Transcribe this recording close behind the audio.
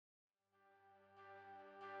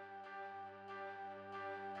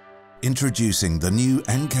Introducing the new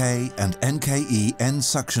NK and NKE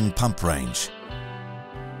N-suction pump range.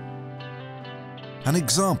 An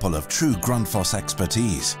example of true Grundfos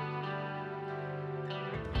expertise.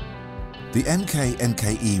 The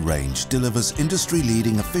NK-NKE range delivers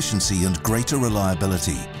industry-leading efficiency and greater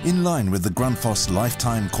reliability in line with the Grundfos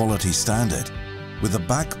lifetime quality standard. With a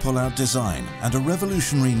back pull-out design and a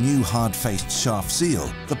revolutionary new hard-faced shaft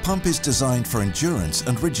seal, the pump is designed for endurance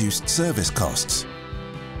and reduced service costs.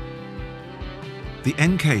 The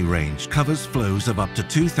NK range covers flows of up to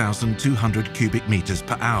 2,200 cubic meters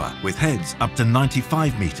per hour, with heads up to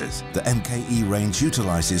 95 meters. The NKE range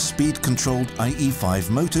utilizes speed-controlled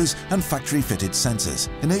IE5 motors and factory-fitted sensors,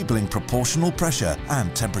 enabling proportional pressure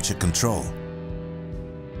and temperature control.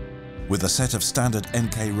 With a set of standard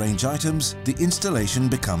NK range items, the installation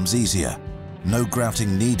becomes easier. No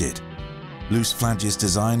grouting needed. Loose flanges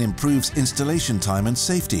design improves installation time and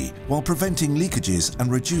safety while preventing leakages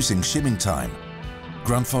and reducing shimming time.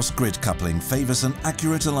 Grundfos grid coupling favors an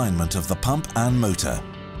accurate alignment of the pump and motor,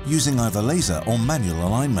 using either laser or manual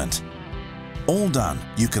alignment. All done,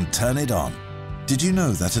 you can turn it on. Did you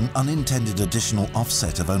know that an unintended additional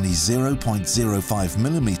offset of only 0.05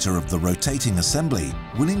 millimeter of the rotating assembly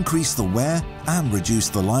will increase the wear and reduce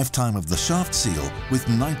the lifetime of the shaft seal with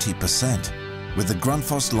 90%? With the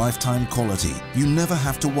Grundfos lifetime quality, you never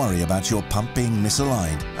have to worry about your pump being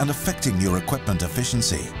misaligned and affecting your equipment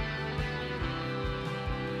efficiency.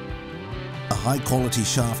 A high-quality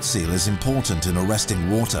shaft seal is important in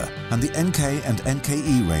arresting water, and the NK and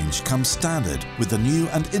NKE range comes standard with the new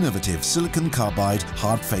and innovative silicon carbide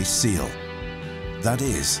hardface seal. That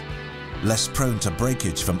is, less prone to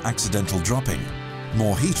breakage from accidental dropping,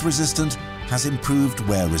 more heat-resistant, has improved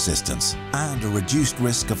wear resistance, and a reduced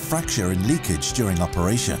risk of fracture and leakage during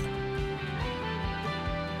operation.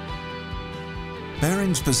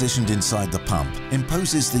 Bearings positioned inside the pump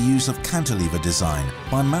imposes the use of cantilever design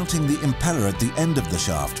by mounting the impeller at the end of the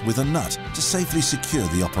shaft with a nut to safely secure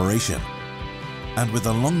the operation. And with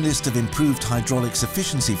a long list of improved hydraulics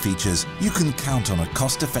efficiency features, you can count on a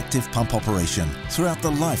cost-effective pump operation throughout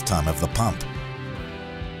the lifetime of the pump.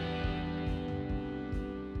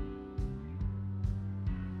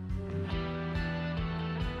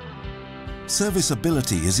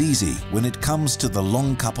 Serviceability is easy when it comes to the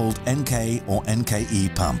long-coupled NK or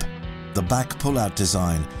NKE pump. The back pull-out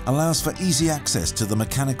design allows for easy access to the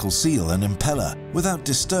mechanical seal and impeller without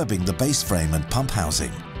disturbing the base frame and pump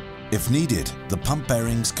housing. If needed, the pump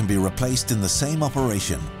bearings can be replaced in the same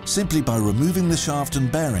operation simply by removing the shaft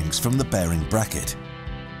and bearings from the bearing bracket.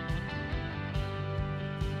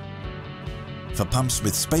 For pumps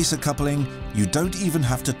with spacer coupling, you don't even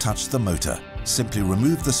have to touch the motor. Simply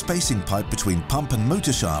remove the spacing pipe between pump and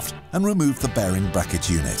motor shaft and remove the bearing bracket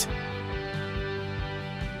unit.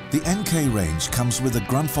 The NK range comes with a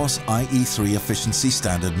Grundfos IE3 efficiency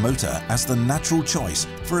standard motor as the natural choice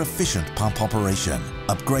for efficient pump operation.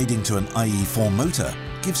 Upgrading to an IE4 motor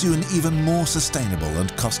gives you an even more sustainable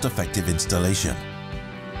and cost-effective installation.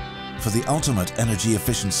 For the ultimate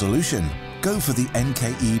energy-efficient solution, go for the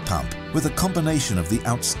NKE pump with a combination of the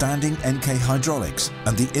outstanding NK hydraulics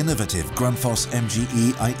and the innovative Grundfos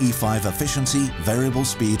MGE IE5 efficiency variable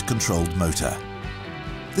speed controlled motor.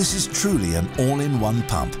 This is truly an all-in-one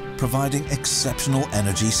pump providing exceptional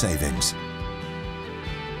energy savings.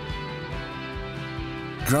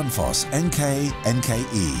 Grundfos NK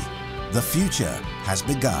NKE. The future has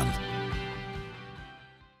begun.